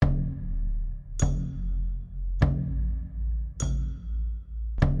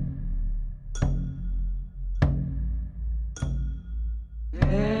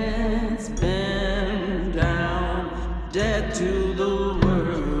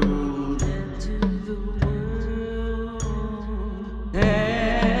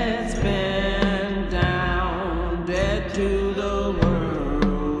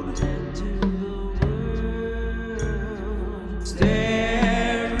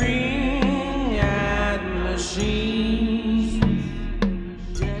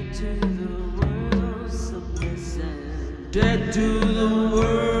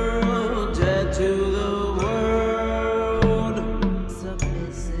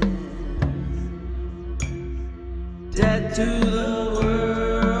Dead to the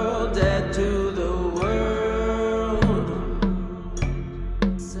world, dead to the world.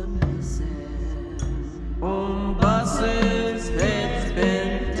 Submissive. On buses, heads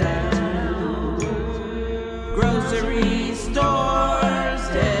bent down. Grocery stores,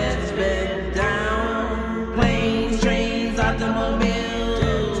 heads bent down. Planes, trains,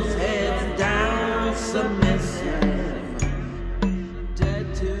 automobiles, heads down. Submissive.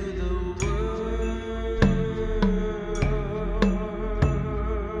 Dead to the world.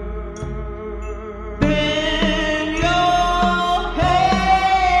 Bend your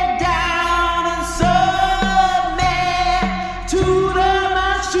head down and submit to the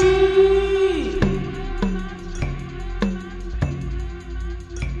machine.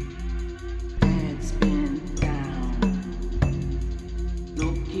 Heads bent down,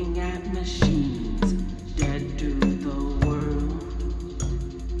 looking at machines, dead to the world.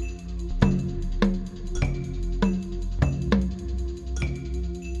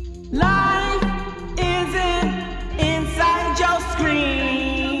 Life isn't inside your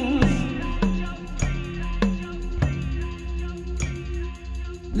screen.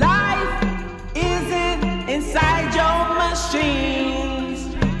 Life isn't inside your machine.